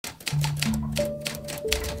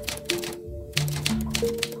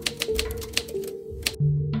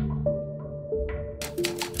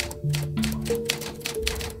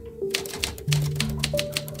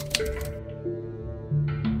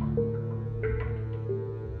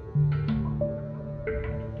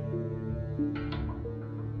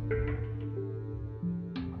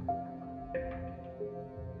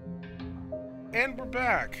And we're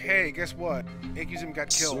back. Hey, guess what? Aecusim got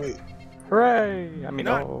killed. Sweet. Hooray! I mean,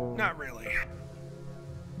 Not really.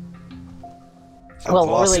 I Well,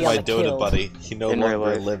 lost really my got Dota killed. buddy. He no In real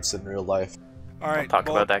longer life. lives in real life. Alright, talk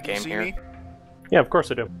about that you game see here. me? yeah, of course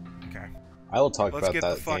I do. Okay. I will talk Let's about get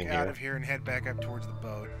that the fuck game out here. of here and head back up towards the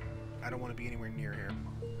boat. I don't want to be anywhere near here.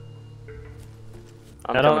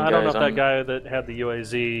 I don't know if that guy that had the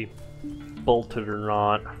UAZ bolted or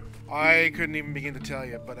not. I couldn't even begin to tell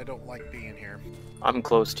you, but I don't like being here. I'm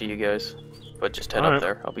close to you guys, but just head Alright. up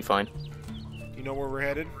there. I'll be fine. You know where we're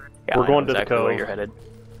headed? Yeah, We're I know going to the exactly where cove. you're headed.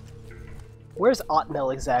 Where's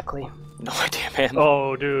Otmel exactly? No idea, man.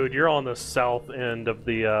 Oh, dude, you're on the south end of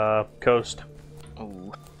the coast.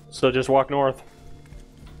 Ooh. So just walk north.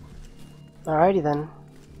 Alrighty then.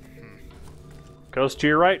 Coast to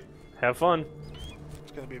your right. Have fun.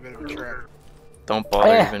 It's gonna be a bit of a trek. Don't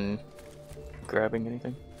bother even grabbing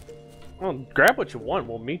anything. Well, grab what you want.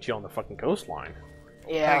 We'll meet you on the fucking coastline.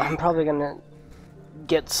 Yeah, I'm probably gonna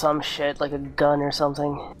get some shit, like a gun or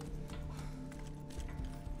something.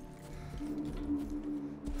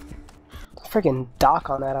 Friggin' dock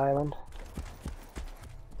on that island.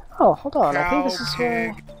 Oh, hold on, I think this is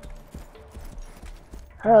where...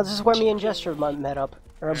 Oh, this is where me and Jester met up.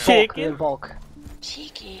 Or Bulk, me and Bulk.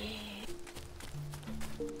 Cheeky.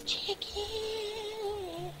 Cheeky.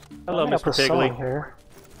 Hello, Met up Mr. with Piggly. someone here.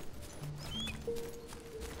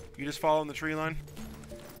 You just following the tree line?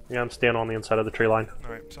 Yeah, I'm standing on the inside of the tree line.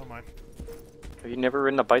 Alright, so am I. Have you never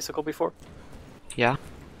ridden a bicycle before? Yeah.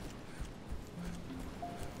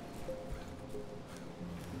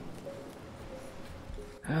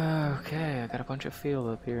 Okay, I got a bunch of field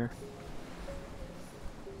up here.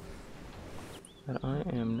 That I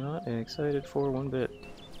am not excited for one bit.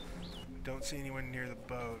 Don't see anyone near the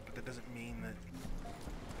boat, but that doesn't mean that...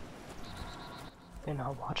 They're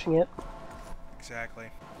not watching it. Exactly.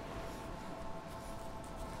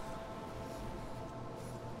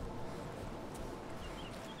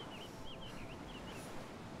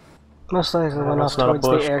 Most likely went off that's not a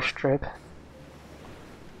towards the bush. airstrip.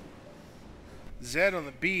 Zed on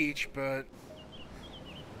the beach, but...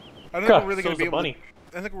 I don't think God, we're really so's gonna be the able bunny.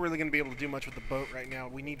 to... I think we're really gonna be able to do much with the boat right now.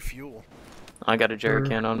 We need fuel. I got a jerry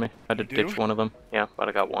can on me. I had to You do? ditch one of them. Yeah, but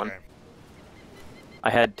I got one. Okay. I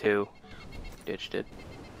had two. Ditched it.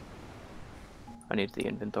 I need the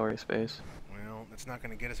inventory space. Well, it's not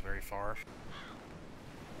gonna get us very far.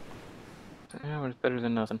 Yeah, but it's better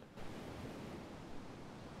than nothing.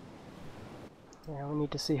 Yeah, we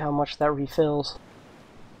need to see how much that refills.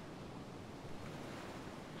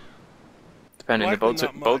 Depending, the Likely boats are,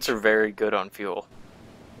 not much. boats are very good on fuel.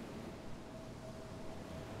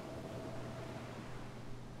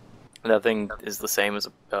 That thing is the same as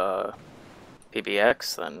a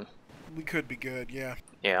PBX, then We could be good, yeah.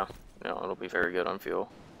 yeah, no, it'll be very good on fuel.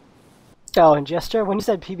 Oh, and Jester, when you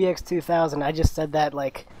said PBX 2000, I just said that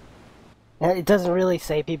like... It doesn't really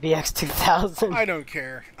say PBX 2000. I don't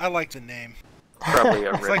care. I like the name. Probably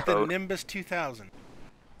a It's red like the boat. Nimbus 2000.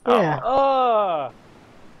 Yeah.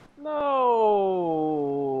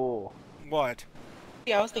 No. What?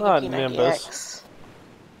 Yeah, I was thinking Ah, P90X. Nimbus.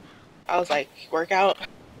 I was like, workout.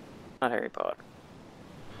 Not Harry Potter.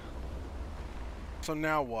 So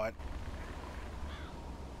now what?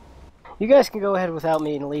 You guys can go ahead without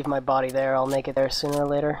me and leave my body there. I'll make it there sooner or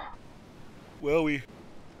later. Well, we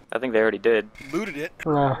I think they already did. looted it.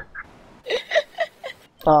 No.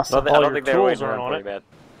 Awesome. I All don't your think they were tools are run on pretty it.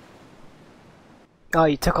 bad. Oh,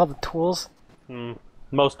 you took all the tools?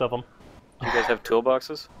 Most of them. Do you guys have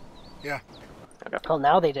toolboxes? Oh,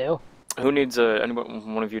 now they do. Who needs a?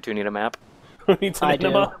 Anyone, one of you two need a map? Who needs an I do.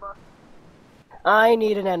 enema? I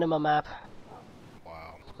need an enema map.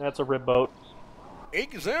 Wow. That's a rib boat.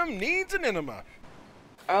 Aecusim needs an enema.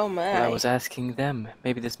 Oh my. I was asking them.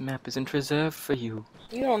 Maybe this map isn't reserved for you.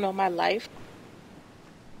 You don't know my life.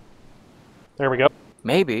 There we go.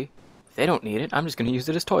 Maybe. If they don't need it, I'm just gonna use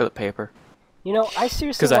it as toilet paper. You know, I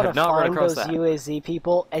seriously 'Cause I want have to not run find across those that. UAZ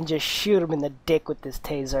people and just shoot them in the dick with this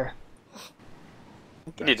taser.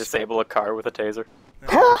 Can you disable a car with a taser?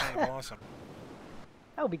 That would be kind of awesome.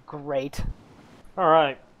 That would be great.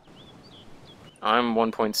 Alright. I'm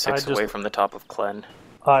 1.6 I just- away from the top of Clen.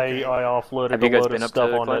 I offloaded Have a you guys load been of up stuff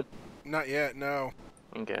to on Clen? it. Not yet, no.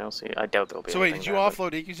 Okay, I'll see. I doubt there'll be So wait, anything did you there,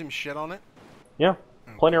 but- offload Aecusim's shit on it? Yeah.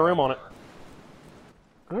 Oh, Plenty of God. room on it.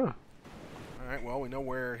 Alright, well, we know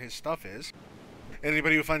where his stuff is.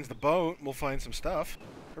 Anybody who finds the boat will find some stuff.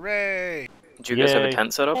 Hooray! Did you guys have a Yay.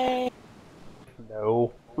 tent set up?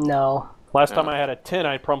 No. No. Last time Yeah. I had a 10,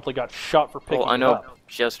 I promptly got shot for picking Well, I it know up.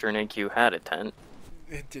 Jester and AQ had a tent.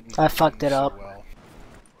 It didn't. I fucked do it so up. Well.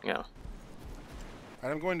 Yeah.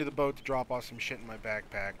 Alright, I'm going to the boat to drop off some shit in my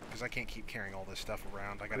backpack, because I can't keep carrying all this stuff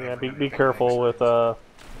around. I gotta Yeah, have be room to pick careful things. with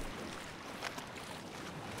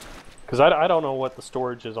because I don't know what the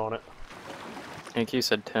storage is on it. I think you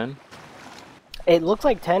said 10. It looks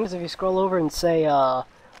like 10 because if you scroll over and say,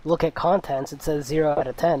 look at contents, it says 0 out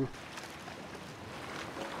of 10.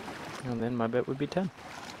 And then my bet would be 10.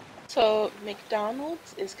 So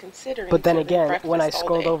McDonald's is considering. But then serving again, when I breakfast all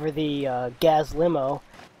scrolled day. over the gas limo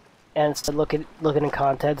and said looking at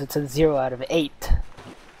contents, it says 0 out of 8.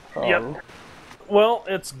 Yep. Well,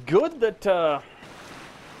 it's good that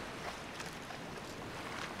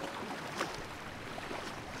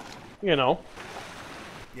you know.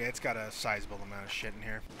 Yeah, it's got a sizable amount of shit in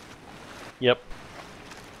here. Yep.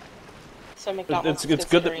 So McDonald's. It's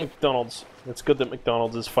good that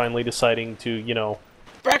McDonald's is finally deciding to, you know,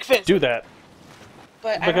 breakfast. do that.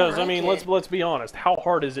 But Because I I mean, let's be honest. How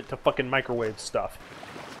hard is it to fucking microwave stuff?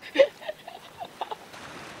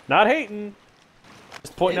 Not hating.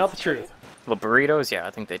 Just pointing out the It's true. truth. The burritos, yeah, I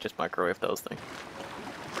think they just microwave those things.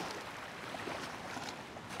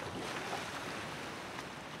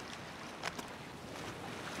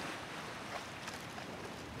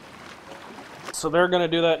 So they're gonna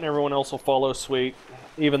do that, and everyone else will follow suit.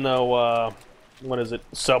 Even though, what is it?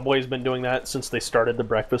 Subway's been doing that since they started the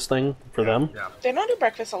breakfast thing for them. Yeah. They don't do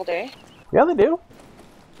breakfast all day. Yeah, they do.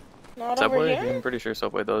 Not Subway, over here. I'm pretty sure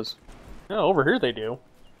Subway does. Yeah, over here they do.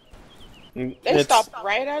 They stop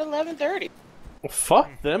right at 11:30.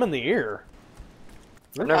 Fuck them in the ear.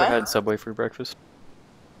 I've never Huh? had Subway free breakfast.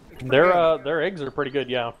 Their eggs are pretty good,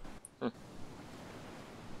 yeah.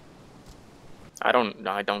 I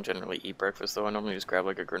don't generally eat breakfast though. I normally just grab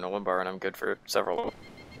like a granola bar and I'm good for several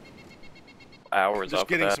hours. Just off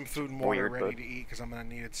getting of that. some food and water Weird, ready but- to eat, because I'm gonna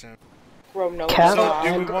need it soon. Granola Cat So, bar. do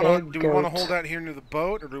we and want egg to goat. hold out here near the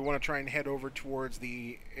boat, or do we want to try and head over towards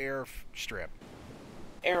the airstrip?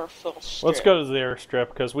 Airfill strip. Let's go to the airstrip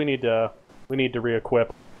because we need to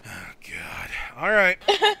re-equip. Oh, God. All right.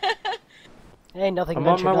 Hey, nothing I'm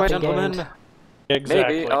on ventured, my way, nothing gentlemen. gained.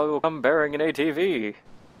 Exactly. Maybe I will come bearing an ATV.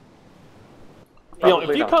 You know, if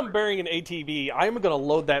Probably you not. come bearing an ATV, I'm gonna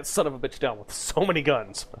load that son of a bitch down with so many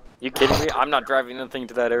guns. You kidding me? I'm not driving anything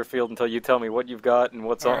to that airfield until you tell me what you've got and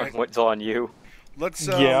what's Alright. what's on you. Let's.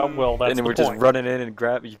 Yeah, well, that's and then the we're point. just running in and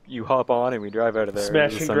grab. You hop on and we drive out of there.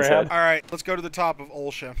 Smash into the and sunset. grab. All right. Let's go to the top of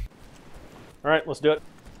Olsha. All right, let's do it.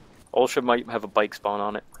 Olsha might have a bike spawn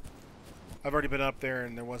on it. I've already been up there,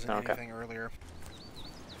 and there wasn't Okay. anything earlier.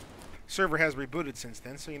 Server has rebooted since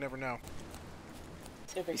then, so you never know.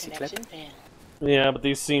 Server Easy connection fan. Yeah, but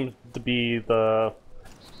these seem to be the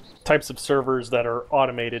types of servers that are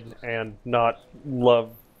automated and not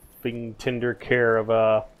loving tender care of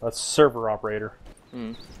a server operator.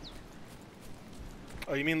 Hmm.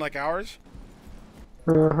 Oh, you mean like ours?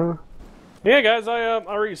 Mm-hmm. Yeah, guys,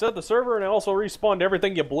 I reset the server and I also respawned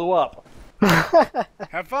everything you blew up.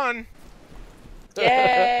 Have fun.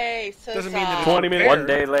 Yay! So Doesn't mean that it's 20 minutes. repaired. One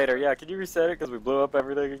day later, yeah. Can you reset it because we blew up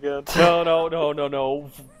everything again? No.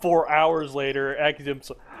 4 hours later,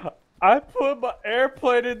 Aecusim, I put my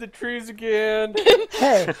airplane in the trees again.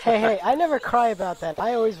 Hey, I never cry about that.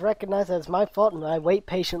 I always recognize that it's my fault and I wait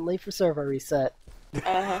patiently for server reset.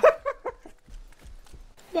 Uh-huh.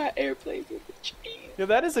 My airplane's in the tree. Yeah,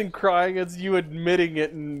 that isn't crying, it's you admitting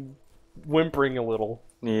it and whimpering a little.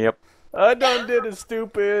 Yep. I done did it,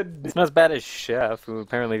 stupid. It's not as bad as Chef, who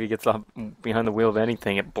apparently if he gets up behind the wheel of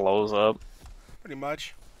anything, it blows up. Pretty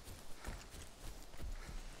much.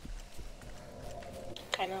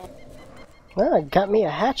 Kind of. Well, I got me a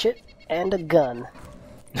hatchet and a gun.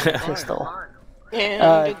 Pistol.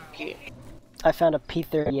 And okay. I found a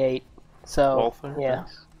P38, so Walther, yeah.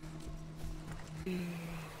 nice.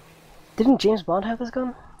 Didn't James Bond have this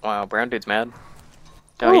gun? Wow, Brown Dude's mad.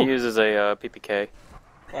 No, Ooh. he uses a PPK.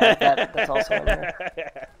 Yeah, that's also in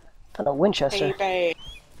there. Found a Winchester. Hey,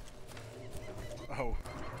 Oh.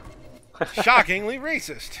 Shockingly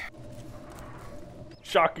racist.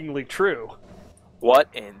 Shockingly true. What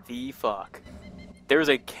in the fuck? There's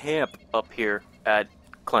a camp up here at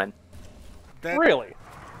Glen. That Really?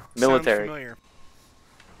 sounds Military. familiar.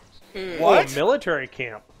 babe. What? Oh, a military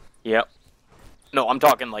camp. Yep. No, I'm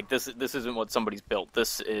talking like this isn't what somebody's built.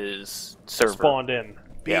 This is server. Spawned in.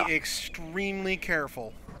 Be Yeah. extremely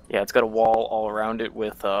careful. Yeah, it's got a wall all around it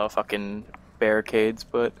with fucking barricades,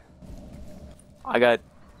 but I got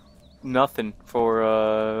nothing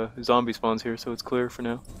for zombie spawns here, so it's clear for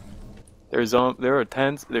now. There are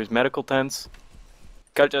tents. There's medical tents.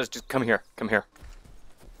 Just come here. Come here.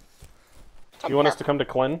 You want us to come to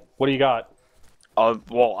Glen? What do you got?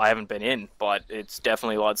 Well, I haven't been in, but it's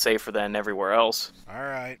definitely a lot safer than everywhere else. All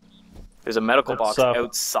right. There's a medical box Let's,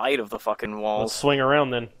 outside of the fucking Let's walls. swing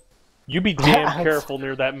around then. You be damn careful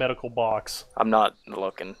near that medical box. I'm not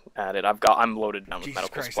looking at it. I'm loaded down with Jesus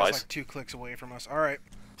medical Christ, supplies. that's like 2 clicks away from us. Alright.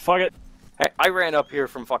 Fuck it. Hey, I ran up here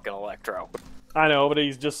from fucking Electro. I know, but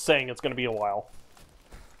he's just saying it's gonna be a while.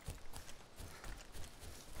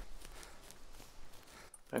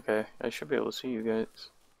 Okay, I should be able to see you guys.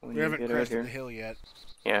 When We you haven't get out crested here. the hill yet.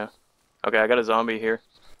 Yeah. Okay, I got a zombie here.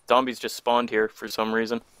 Zombies just spawned here for some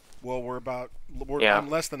reason. Well, Yeah. I'm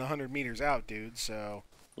less than 100 meters out, dude, so...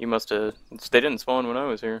 You must have... They didn't spawn when I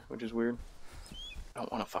was here, which is weird. I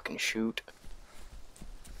don't want to fucking shoot.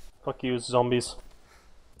 Fuck you, zombies.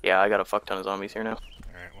 Yeah, I got a fuck ton of zombies here now.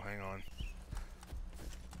 Alright, well, hang on.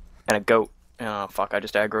 And a goat. Oh, fuck, I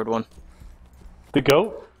just aggroed one. The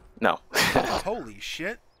goat? No. Holy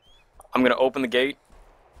shit. I'm gonna open the gate,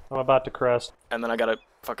 I'm about to crest. and then I gotta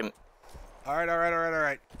fucking...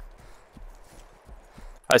 Alright.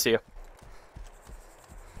 I see you.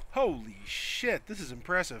 Holy shit, this is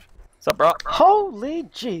impressive. What's up, bro? Holy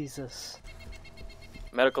Jesus.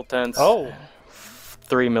 Medical tents. Oh,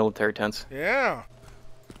 3 military tents. Yeah.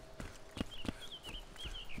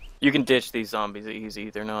 You can ditch these zombies easy.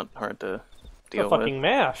 They're not hard to it's a deal with. fucking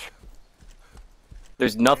mash.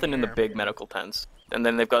 There's nothing in the Here. big medical tents. And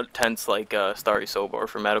then they've got tents like Starry Sobor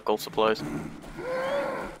for medical supplies.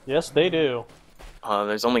 Yes, they do.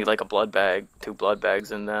 There's only like a blood bag, 2 blood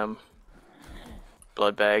bags in them.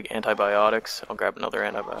 Blood bag, antibiotics. I'll grab another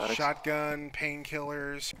antibiotic. Shotgun,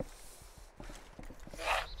 painkillers.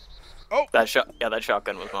 That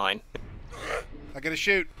shotgun was mine. I gotta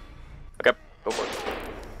shoot. Okay, go for it.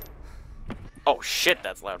 Oh shit,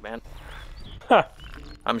 that's loud, man. Huh.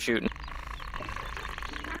 I'm shooting.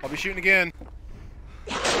 I'll be shooting again.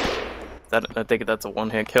 I think that's a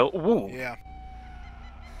one-hit kill. Ooh, Yeah.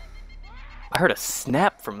 I heard a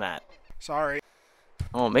snap from that. Sorry.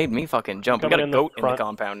 Oh, it made me fucking jump. We Coming got a in the goat in the front.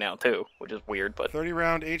 compound now too, which is weird, but 30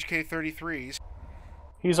 round HK-33s.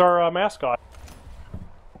 He's our mascot.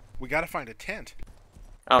 We gotta find a tent.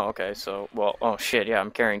 oh, okay. So, well, oh shit, yeah,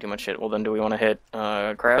 I'm carrying too much shit. Well, then, do we want to hit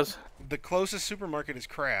Kraz? The closest supermarket is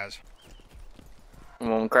Kraz.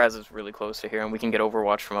 Well, Kraz is really close to here, and we can get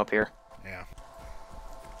Overwatch from up here. Yeah.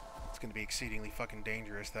 It's gonna be exceedingly fucking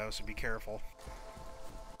dangerous, though, so be careful.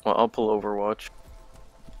 Well, I'll pull Overwatch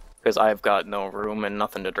because I've got no room and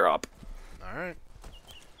nothing to drop, Alright.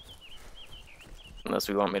 unless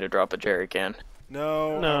we want me to drop a jerry can.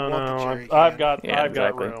 No, No, I want the no, jerry I've can. got, Yeah, I've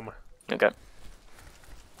exactly. got room. Okay.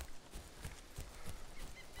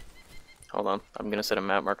 Hold on, I'm gonna set a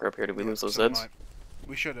map marker up here. Did we lose those so Zeds?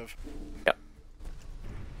 We should have. Yep.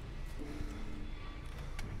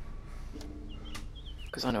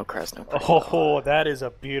 Because I know Kraz now. Oh, that is a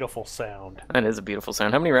beautiful sound. That is a beautiful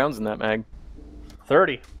sound. How many rounds in that mag?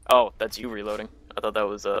 30. Oh, that's you reloading. I thought that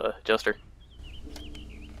was Jester.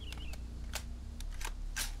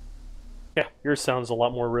 Yeah, yours sounds a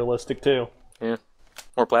lot more realistic too. Yeah,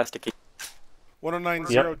 more plasticky.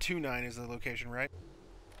 109029 is the location, right?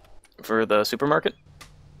 For the supermarket?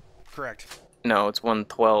 Correct. No, it's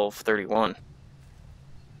 11231.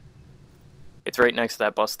 It's right next to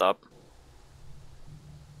that bus stop.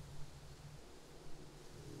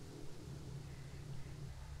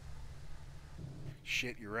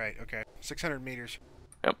 Shit, you're right. Okay. 600 meters.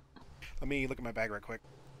 Yep. Let me look at my bag right quick.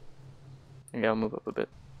 Yeah, I'll move up a bit.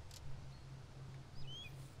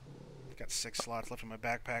 Got 6 slots left in my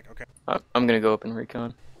backpack. Okay. I'm gonna go up and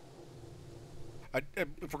recon.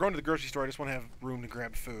 If we're going to the grocery store, I just want to have room to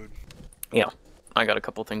grab food. Yeah, I got a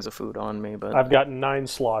couple things of food on me, but I've got 9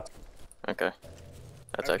 slots. okay.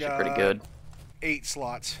 That's I've actually pretty got good. 8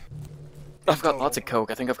 slots. I've got total. lots of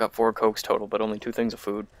Coke. I think I've got 4 Cokes total, but only 2 things of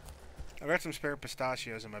food. I've got some spare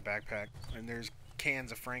pistachios in my backpack, and there's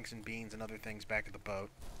cans of Franks and beans and other things back at the boat.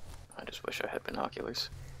 I just wish I had binoculars.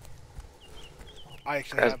 I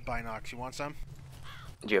actually have binocs. You want some?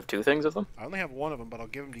 Do you have 2 things of them? I only have 1 of them, but I'll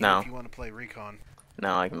give them to you No. if you want to play recon. No,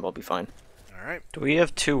 I'll be fine. Alright. Do we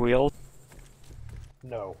have 2 wheels?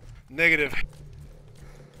 No. Negative.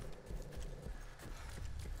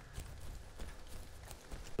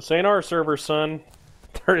 This ain't our server, son.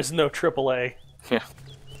 There is no AAA. Yeah.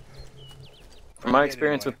 From my Anyway.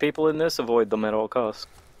 experience with people in this, avoid them at all costs.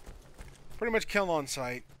 Pretty much kill on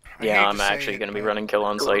sight. I hate Yeah, to I'm say actually it, going to be but- running kill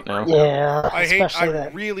on site now. Yeah, I especially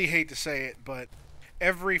that. really hate to say it, but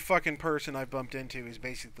every fucking person I've bumped into has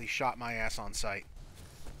basically shot my ass on sight.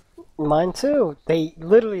 Mine too. They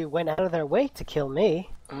literally went out of their way to kill me.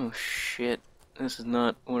 Oh shit. This is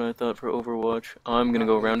not what I thought for Overwatch. I'm gonna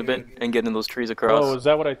go around a bit and get in those trees across. Oh, is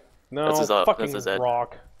that what I... No, That's his, fucking that's his head.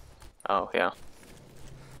 rock. Oh, yeah.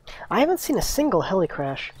 I haven't seen a single heli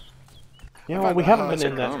crash. Yeah, I've well, had we the haven't Huns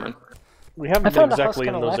been in They're that... common. We haven't I been found a exactly husk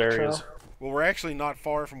in and those electro. areas. Well, we're actually not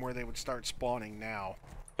far from where they would start spawning now.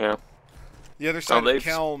 Yeah. The other side of they've-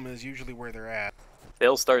 Kelm is usually where they're at.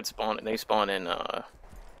 They'll start spawning. They spawn in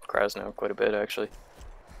Krasno quite a bit, actually.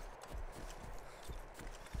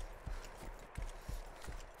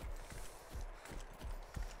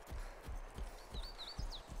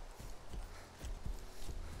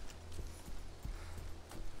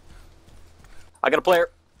 I got a player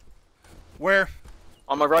Where?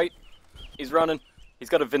 on my right. He's running. He's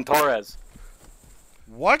got a Vintorez.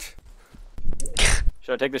 What?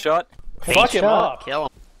 Should I take the shot? Fuck him shot. up. Kill him.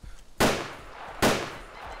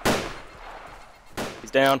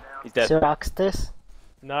 He's down. He's dead. Xerox this.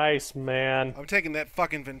 Nice, man. I'm taking that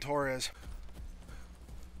fucking Ventorez.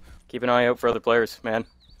 Keep an eye out for other players, man.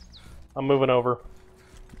 I'm moving over.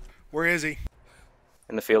 Where is he?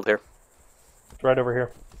 In the field here. It's right over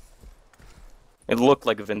here. It looked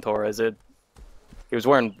like a Vintorez. He was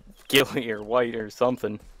wearing ghillie or white or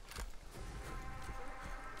something.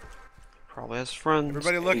 Probably has friends.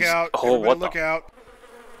 Everybody look He's- out. oh, Everybody what look the- out.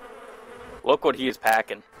 Look what he is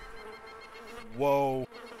packing. Whoa.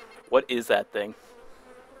 What is that thing?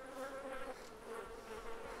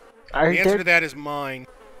 Are The answer there... to that is mine.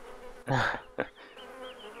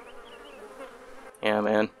 Yeah,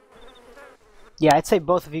 man. Yeah, I'd say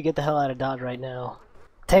both of you get the hell out of Dodge right now.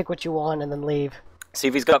 Take what you want and then leave. See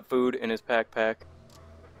if he's got food in his pack.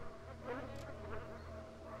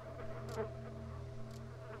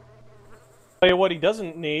 Tell you what he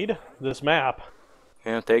doesn't need, this map.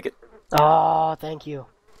 Yeah, take it. Oh, thank you.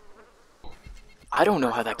 I don't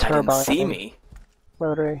know how that guy Turbine. didn't see me.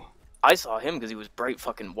 Rotary. I saw him because he was bright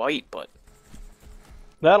fucking white, but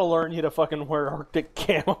That'll learn you to fucking wear Arctic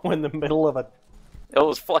camo in the middle of a... it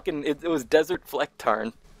was fucking, it was desert fleck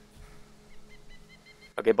tarn.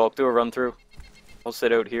 Okay, Bulk, do a run through. I'll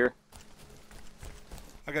sit out here.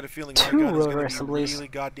 I got a feeling my Two gun is rotor going to be assemblies. really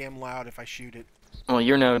goddamn loud if I shoot it. Well,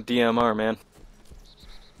 you're now DMR, man.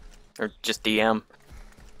 Or just DM.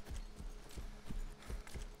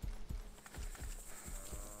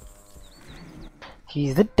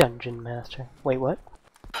 He's the dungeon master. Wait, what?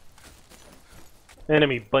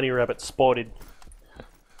 Enemy bunny rabbit spotted.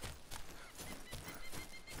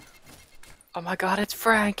 Oh my god, it's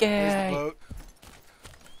Frankie! There's the boat.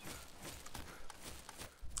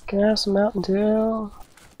 Gas Mountain Dew.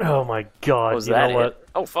 Oh my god, What was you that? know what?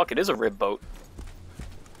 Oh fuck, it is a rib boat.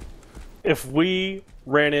 If we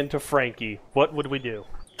ran into Frankie, what would we do?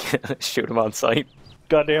 Shoot him on sight.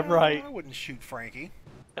 Goddamn right. I wouldn't shoot Frankie.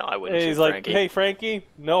 No, I wouldn't He's shoot like, Frankie. hey Frankie,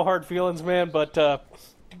 no hard feelings, man, but you're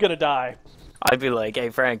gonna die. I'd be like, hey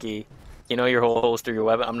Frankie, you know your whole holster your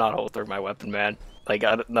weapon? I'm not holstering my weapon, man. Like,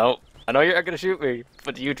 no. I know you're not gonna shoot me,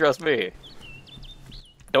 but you trust me.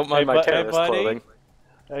 Don't mind my terrorist buddy, clothing.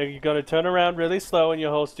 You're gonna turn around really slow and you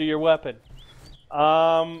holster your weapon.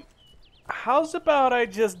 How's about I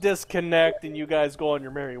just disconnect and you guys go on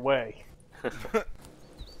your merry way?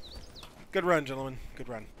 Good run, gentlemen. Good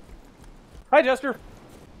run. Hi, Jester.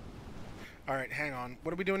 Alright, hang on.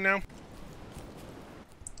 What are we doing now?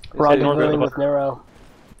 Robbing north of the with Nero.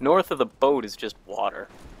 North of the boat is just water.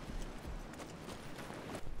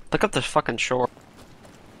 Look up the fucking shore.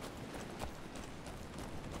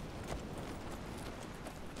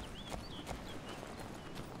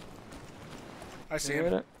 I see You him.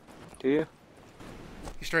 got it? Do you?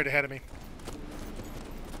 He's straight ahead of me.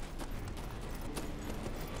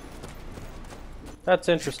 That's Is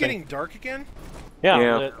it interesting. getting dark again? Yeah.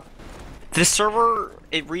 Yeah. The server,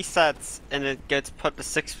 it resets and it gets put to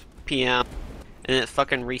 6 p.m. and it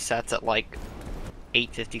fucking resets at like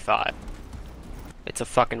 8:55. It's a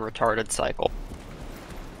fucking retarded cycle.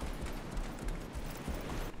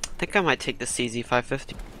 I think I might take the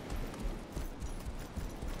CZ550.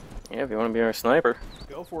 Yeah, if you want to be our sniper.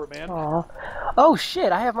 Go for it, man. Aw. Oh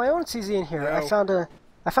shit! I have my own CZ in here. No.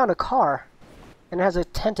 I found a car, and it has a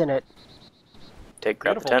tent in it. Grab the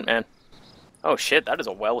Beautiful. tent, man. Oh shit, that is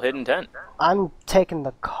a well-hidden tent. I'm taking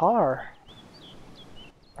the car.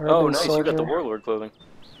 Oh, Urban nice, you got the soldier. warlord clothing.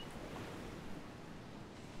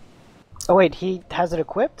 Oh wait, he has it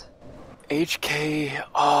equipped? HK,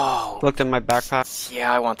 oh. Looked in my backpack.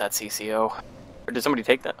 Yeah, I want that CCO. Or did somebody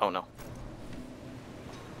take that? Oh no.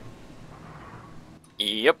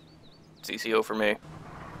 Yep. CCO for me.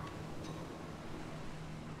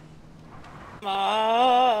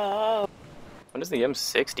 Oh. What does the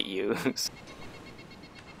M60 use?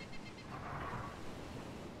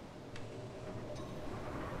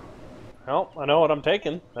 Well, I know what I'm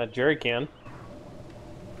taking. That jerry can.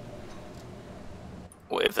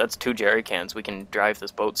 Well, if that's 2 jerry cans, we can drive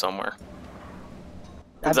this boat somewhere.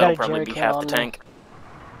 I've That'll got a probably jerry be can half on the me. tank.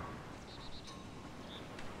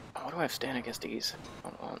 Why do I have stand against these? I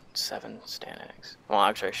don't want 7 stanags. Well,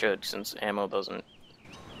 actually I should, since ammo doesn't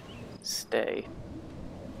stay.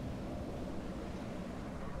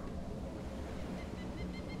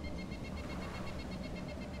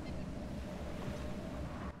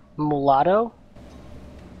 Mulatto?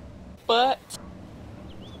 But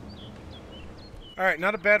Alright,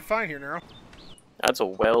 not a bad find here, Nero. That's a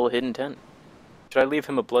well-hidden tent. Should I leave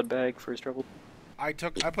him a blood bag for his trouble? I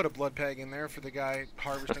put a blood bag in there for the guy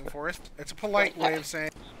harvesting forest. It's a polite way of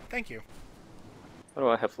saying thank you. What do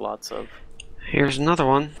I have lots of? Here's another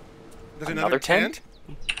one. There's Another tent?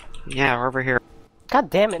 Yeah, we're over here.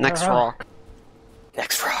 God damn it, Next Nero. rock.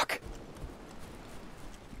 Next rock.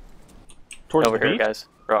 Towards Over the here, beach? guys.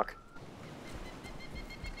 Rock.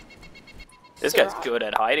 This guy's good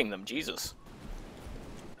at hiding them, Jesus.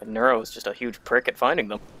 And Nero is just a huge prick at finding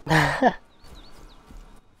them.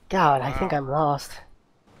 God, I think I'm lost.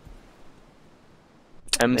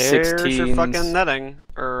 There's your M16s. fucking netting.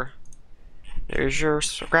 There's your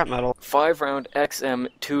scrap metal. 5-round XM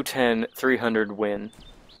 210 300 win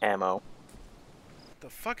ammo. The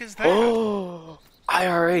fuck is that? Oh,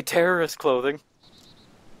 IRA terrorist clothing.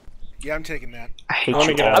 Yeah, I'm taking that. I hate Let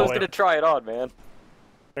me you get out I of the was way. gonna try it on, man.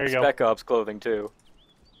 There you go. Spec Ops clothing too.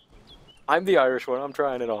 I'm the Irish one. I'm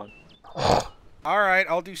trying it on. Alright,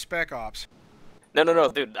 I'll do Spec Ops. No,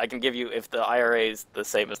 dude. I can give you if the IRA is the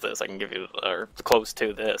same as this. I can give you or close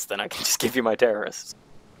to this. Then I can just give you my terrorists.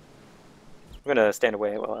 I'm gonna stand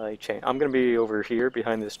away while I change. I'm gonna be over here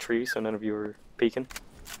behind this tree, so none of you are peeking.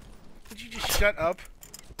 Would you just shut up?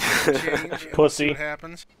 Change and see Pussy. what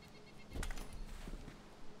happens?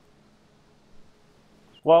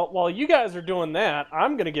 Well, while you guys are doing that,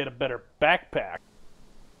 I'm gonna get a better backpack.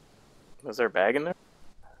 Was there a bag in there?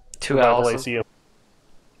 2 Survival L's. ACU.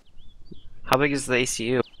 How big is the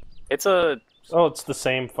ACU? It's a. Oh, it's the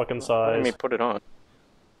same fucking Let size. me put it on.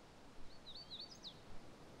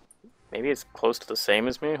 Maybe it's close to the same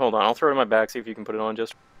as me. Hold on, I'll throw it in my back. See if you can put it on.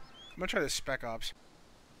 Just. I'm gonna try this Spec Ops.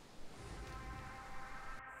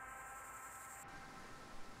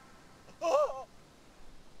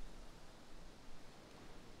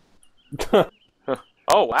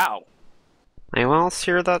 Oh wow! Anyone else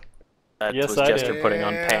hear that? That Yes, was I Jester did. putting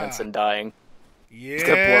on Yeah. pants and dying. He's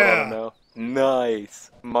got blood on him Yeah! now.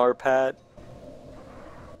 Nice. Marpat.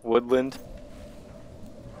 Woodland.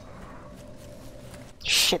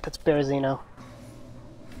 Shit, that's Berezino.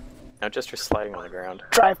 Now Jester's sliding on the ground.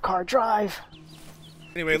 Drive, car, drive!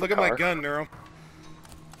 Anyway, look at my Car. gun, Nero.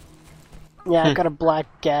 Yeah, I got a black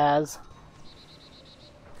gas.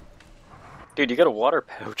 Dude, you got a water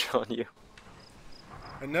pouch on you.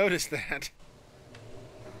 I noticed that.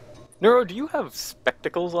 Nero, do you have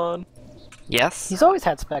spectacles on? Yes. He's always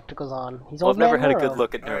had spectacles on. He's Well, old I've never man had a Nero. good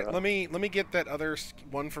look at Alright, Nero. let me get that other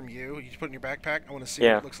one from you. You put it in your backpack. I want to see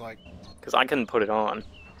Yeah. what it looks like. Because I can put it on.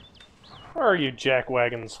 Where are you,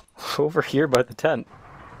 jackwagons? Over here by the tent.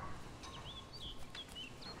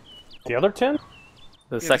 The other tent?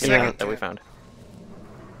 The the second second tent that we tent. found.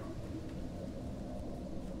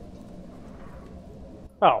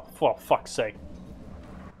 Oh, for fuck's sake.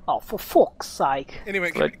 Oh, for fuck's sake.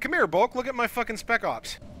 Anyway, But- come here, Bulk. Look at my fucking Spec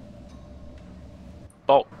Ops.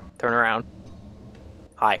 Oh, turn around.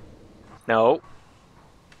 Hi. No.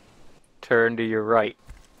 Turn to your right.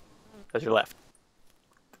 That's your left.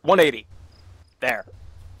 180. There.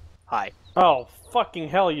 Hi. Oh, fucking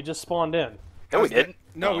hell, you just spawned in. No, we How's that? didn't.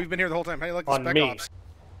 No, Oh. we've been here the whole time. Hey, look, the On Spec me. Ops.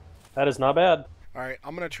 That is not bad. Alright,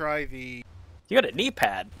 I'm gonna try the... You got a knee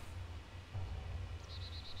pad.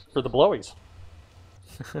 For the blowies.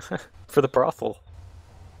 For the brothel.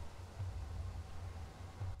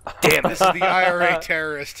 Damn, this is the IRA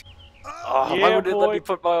terrorist. Oh, Yeah, why would it let boy. me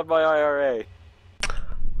put my on my IRA?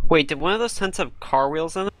 Wait, did one of those tents have car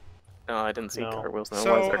wheels in it? No, I didn't see No. car wheels. No, why is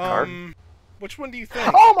So, there a car? which one do you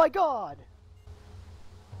think? Oh my god!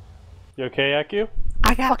 You okay, Aecu?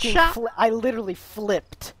 I got Fucking shot. I literally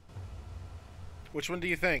flipped. Which one do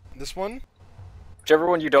you think? This one? Whichever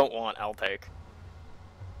one you don't want, I'll take.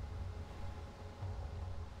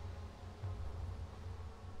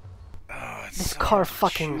 Oh, it's This so car hard to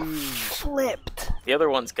fucking choose. flipped. The other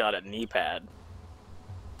one's got a knee pad.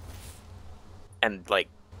 And, like,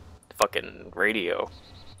 fucking radio.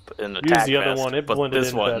 An Use attack the other vest, one, it but blended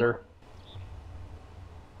this in one, better.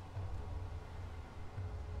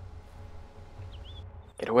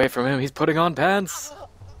 Get away from him, he's putting on pants!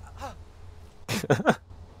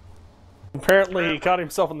 Apparently, he caught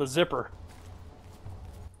himself in the zipper.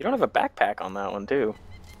 You don't have a backpack on that one, too.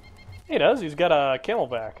 He does, he's got a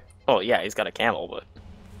camelback. Oh, yeah, he's got a camel, but...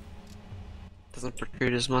 Doesn't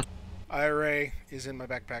protrude as much. IRA is in my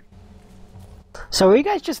backpack. So are you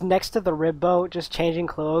guys just next to the rib boat, just changing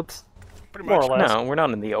clothes? Pretty More much. or less. No, we're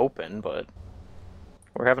not in the open, but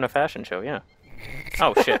we're having a fashion show, yeah.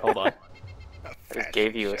 Oh shit, hold on. I just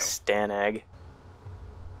gave you a stan egg.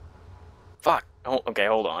 Fuck. Oh, okay,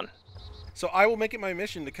 hold on. So I will make it my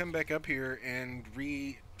mission to come back up here and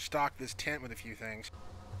restock this tent with a few things.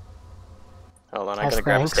 Hold on, I Yes, gotta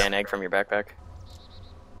grab a thanks. stan egg from your backpack.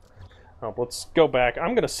 Oh, let's go back.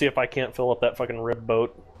 I'm gonna see if I can't fill up that fucking rib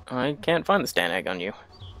boat. I can't find the stan egg on you.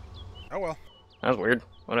 Oh well. That was weird.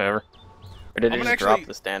 Whatever. Or did I'm it gonna just drop actually-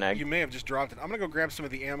 the stan egg? You may have just dropped it. I'm gonna go grab some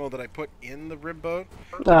of the ammo that I put in the rib boat.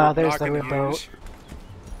 Ah, there's Not the gonna rib boat. use.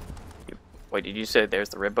 Wait, did you say there's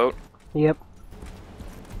the rib boat? Yep.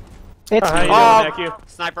 It's How you Oh! doing, Aecu?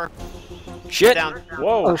 Sniper. Shit! Down.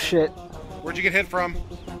 Whoa. Oh shit. Where'd you get hit from?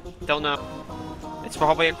 Don't know. It's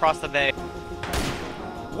probably across the bay.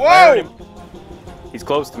 Whoa! He's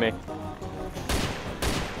close to me.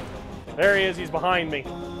 There he is. He's behind me.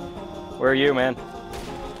 Where are you, man?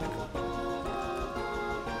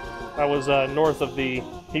 I was north of the...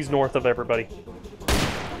 He's north of everybody.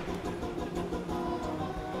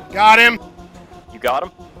 Got him! You got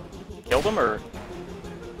him? Killed him, or...?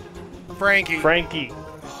 Frankie. Frankie.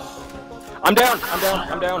 I'm down! I'm down!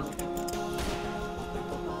 I'm down!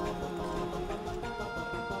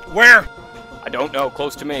 Where? I don't know.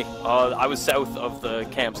 Close to me. I was south of the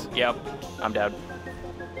camps. Yep. I'm down.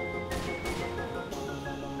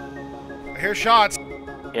 I hear shots.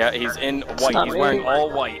 Yeah, he's in not white. He's wearing me.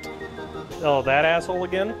 all white. Oh, that asshole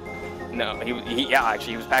again? No, yeah,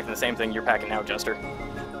 actually, he was packing the same thing you're packing now, Jester.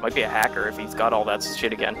 Might be a hacker if he's got all that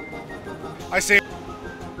shit again. I see him.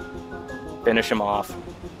 Finish him off.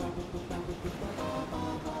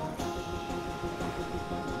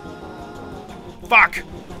 Fuck!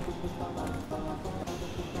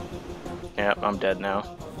 Yep, I'm dead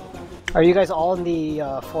now. Are you guys all in the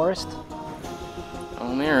forest?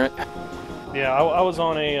 Oh, near it. Yeah, I was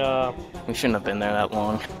on a... We shouldn't have been there that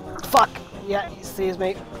long. Fuck! Yeah, he sees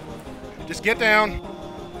me. Just get down.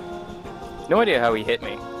 No idea how he hit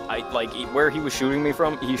me. Where he was shooting me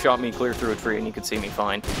from, he shot me clear through a tree and he could see me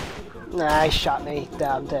fine. Nah, he shot me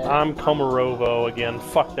down dead. I'm Komarovo again.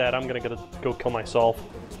 Fuck that. I'm gonna go kill myself.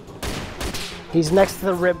 He's next to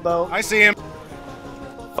the rib boat. I see him.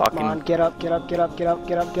 Fucking... Come on, get up, get up, get up, get up,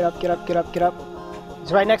 get up, get up, get up, get up, get up.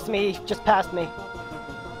 He's right next to me, just past me.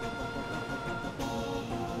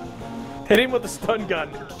 Hit him with the stun gun.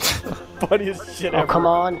 Funniest shit Oh, ever. come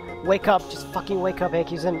on. Wake up, just fucking wake up,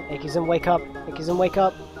 Aecusim. Aecusim, wake up. Aecusim, wake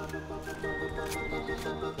up.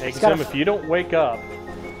 Hey, gotta- Sam, if you don't wake up, you're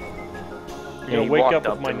Yeah, gonna he wake walked up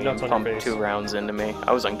with up my to me nuts and on your pumped face. 2 rounds into me.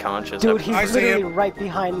 I was unconscious. Dude, I he's see literally him. right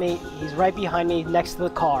behind me. He's right behind me next to the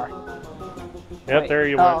car. Yep, Wait. there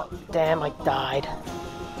you Oh, went. damn, I died.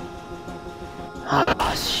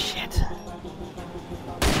 Oh, shit.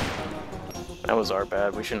 That was our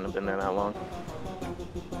bad. We shouldn't have been there that long.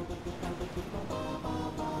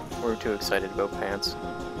 We were too excited about pants.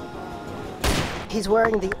 He's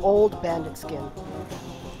wearing the old bandit skin.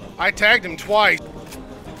 I tagged him twice.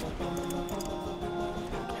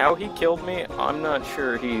 How he killed me, I'm not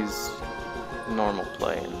sure he's normal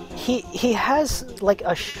playing. He has, like,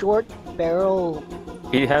 a short barrel...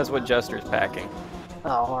 He has what Jester's packing, Oh,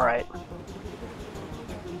 alright.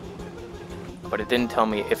 but it didn't tell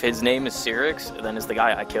me if his name is Cyrix, then it's the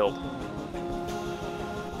guy I killed.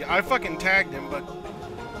 Yeah, I fucking tagged him, but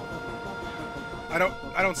I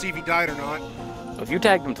don't see if he died or not. If you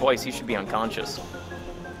tagged him twice, he should be unconscious.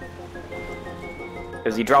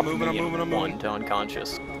 Because he dropped I'm me moving. in 1 to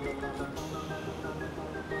unconscious.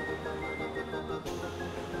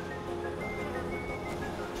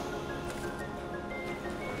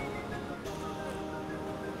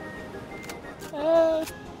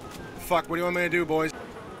 Fuck, what do you want me to do, boys?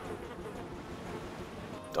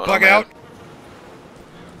 Don't Plug know, man. out.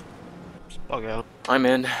 Bug out. I'm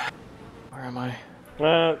in. Where am I?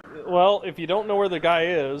 Well, if you don't know where the guy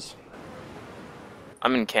is,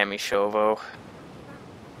 I'm in Kamishovo.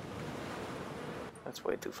 That's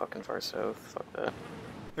way too fucking far south. Fuck that.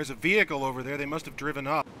 There's a vehicle over there. They must have driven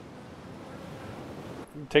up.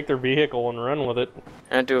 take their vehicle and run with it.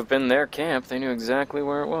 Had to have been their camp. They knew exactly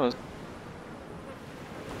where it was.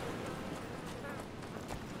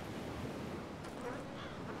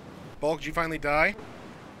 Bulk, did you finally die?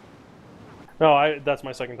 No, that's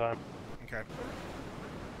my second time. Okay.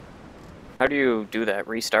 How do you do that?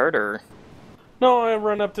 Restart or? No, I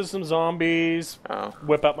run up to some zombies, Oh,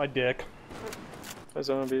 whip out my dick. the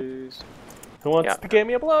zombies. Who wants Yeah. to give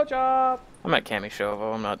me a blowjob? I'm at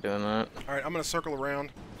Kamishovo. I'm not doing that. Alright, I'm gonna circle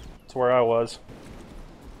around. That's where I was.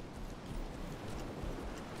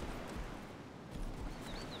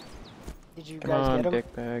 Did you Come guys on, get him?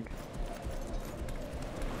 dickbag.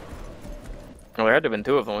 Well, there had to have been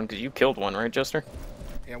two of them, because you killed one, right, Jester?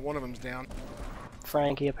 Yeah, one of them's down.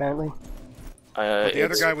 Frankie, apparently. But the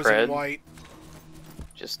other guy was in Fred. white.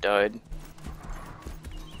 Just died.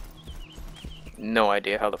 No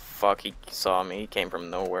idea how the fuck he saw me. He came from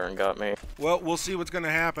nowhere and got me. Well, we'll see what's gonna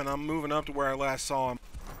happen. I'm moving up to where I last saw him.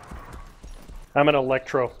 I'm an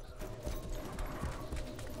Electro.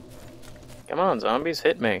 Come on, zombies,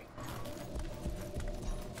 hit me.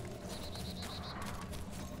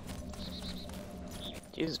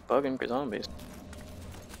 Jesus, bugging for zombies.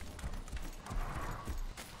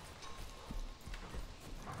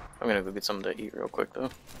 I'm gonna go get something to eat real quick,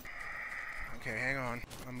 though. Okay, hang on.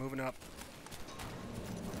 I'm moving up.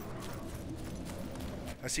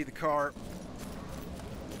 I see the car.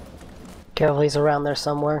 Careful, he's around there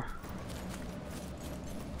somewhere.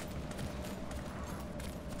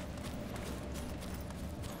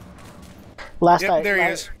 Last Yep, there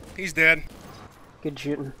he is. He's dead. Good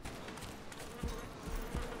shooting.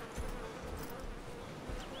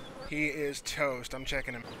 He is toast. I'm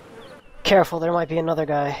checking him. Careful, there might be another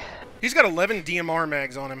guy. He's got 11 DMR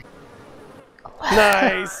mags on him.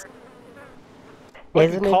 Nice! We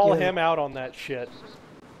Isn't can it call good? him out on that shit.